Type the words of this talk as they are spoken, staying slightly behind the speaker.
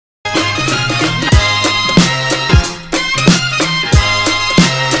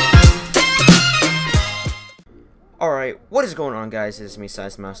What is going on, guys? It's me,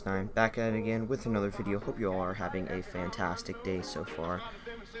 SizeMouse9, back at it again with another video. Hope you all are having a fantastic day so far.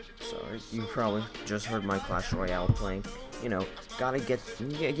 So, you probably just heard my Clash Royale playing. You know,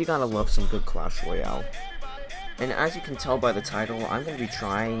 you gotta love some good Clash Royale. And as you can tell by the title, I'm gonna be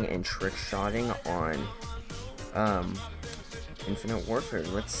trying and trick-shotting on, Infinite Warfare.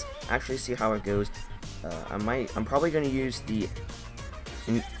 Let's actually see how it goes. I'm probably gonna use the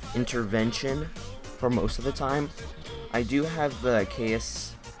intervention for most of the time. I do have the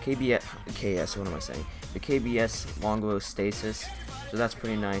KBS, what am I saying? The KBS longbow stasis, so that's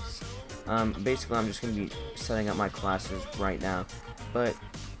pretty nice. Basically, I'm just going to be setting up my classes right now. But,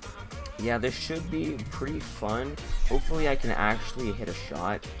 yeah, this should be pretty fun. Hopefully, I can actually hit a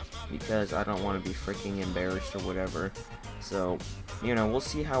shot, because I don't want to be freaking embarrassed or whatever. So, you know, we'll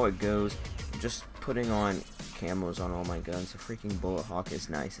see how it goes. Just putting on camos on all my guns. The freaking Bullet Hawk is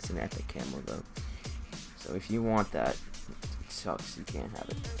nice. It's an epic camo, though. So if you want that, it sucks, you can't have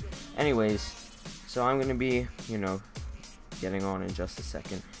it. Anyways, so I'm going to be, you know, getting on in just a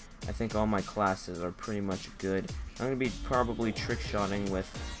second. I think all my classes are pretty much good. I'm going to be probably trick-shotting with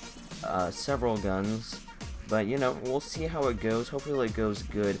several guns. But, you know, we'll see how it goes. Hopefully it goes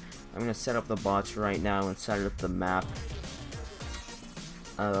good. I'm going to set up the bots right now and set up the map.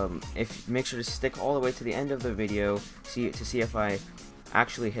 Make sure to stick all the way to the end of the video to see if I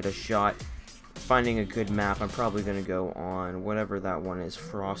actually hit a shot. Finding a good map, I'm probably gonna go on whatever that one is,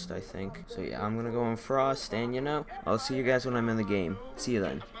 Frost, I think. So yeah, I'm gonna go on Frost, and you know, I'll see you guys when I'm in the game. See you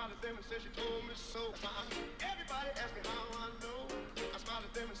then.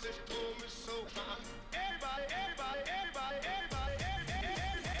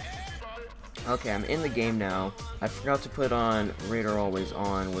 Okay, I'm in the game now. I forgot to put on Radar Always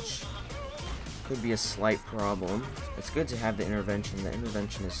On, which could be a slight problem. It's good to have the intervention. The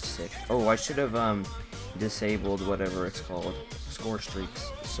intervention is sick. Oh, I should have disabled whatever it's called, score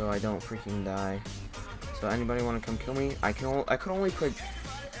streaks, so I don't freaking die. So anybody want to come kill me? I could only put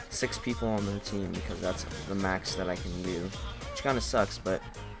 6 people on the team because that's the max that I can do, which kind of sucks. But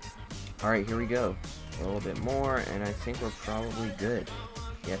all right, here we go. A little bit more, and I think we're probably good.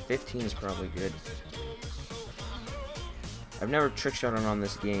 Yeah, 15 is probably good. I've never trick-shot on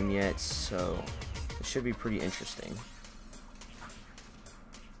this game yet, so it should be pretty interesting.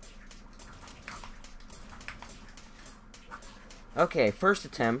 Okay, first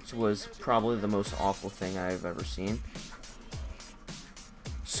attempt was probably the most awful thing I've ever seen.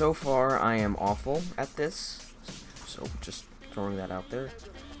 So far, I am awful at this, so just throwing that out there.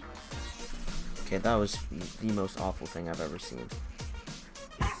 Okay, that was the most awful thing I've ever seen.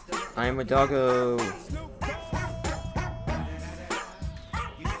 I am a doggo.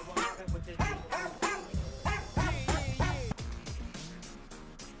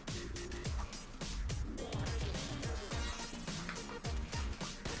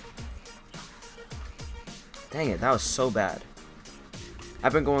 Dang it, that was so bad.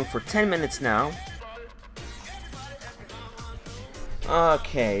 I've been going for 10 minutes now.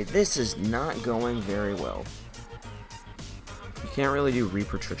 Okay, this is not going very well. You can't really do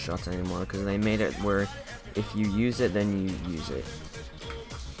Reaper trick shots anymore because they made it where if you use it, then you use it.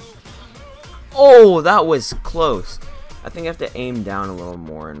 Oh, that was close. I think I have to aim down a little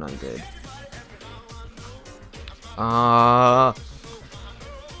more and I'm good.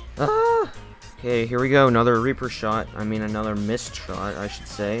 Okay, here we go. Another Reaper shot. I mean, another missed shot, I should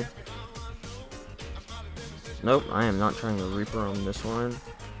say. Nope, I am not trying to Reaper on this one.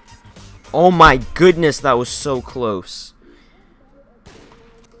 Oh my goodness, that was so close.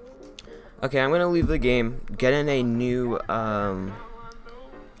 Okay, I'm gonna leave the game, get in a new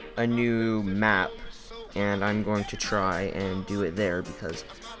map, and I'm going to try and do it there because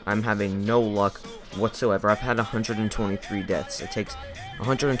I'm having no luck whatsoever. I've had 123 deaths. It takes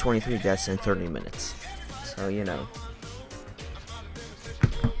 123 deaths in 30 minutes. So, you know.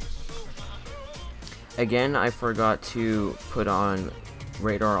 Again, I forgot to put on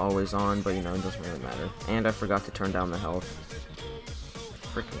Radar Always On, but you know, it doesn't really matter. And I forgot to turn down the health.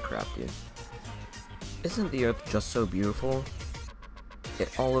 Freaking crap, dude. Isn't the Earth just so beautiful?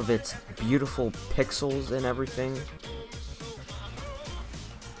 All of its beautiful pixels and everything.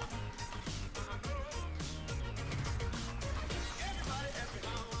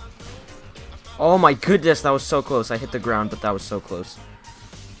 Oh my goodness, that was so close. I hit the ground, but that was so close.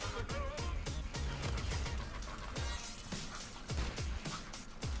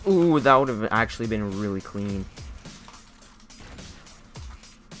 Ooh, that would have actually been really clean.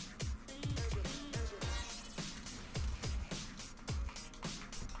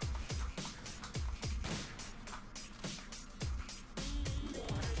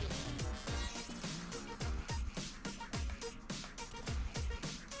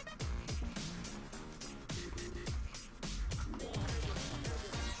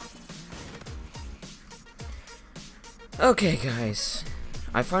 Okay, guys,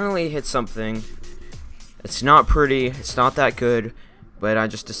 I finally hit something. It's not pretty, it's not that good, but I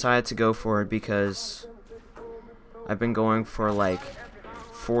just decided to go for it because I've been going for like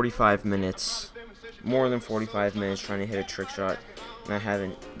 45 minutes, more than 45 minutes trying to hit a trick shot, and I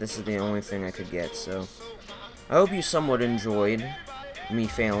haven't. This is the only thing I could get, so I hope you somewhat enjoyed me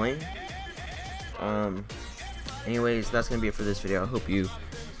failing. Anyways, that's gonna be it for this video. I hope you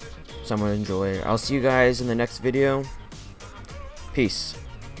somewhat enjoy it. I'll see you guys in the next video. Peace.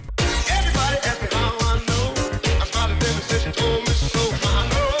 Everybody ask me how I know. I started this decision.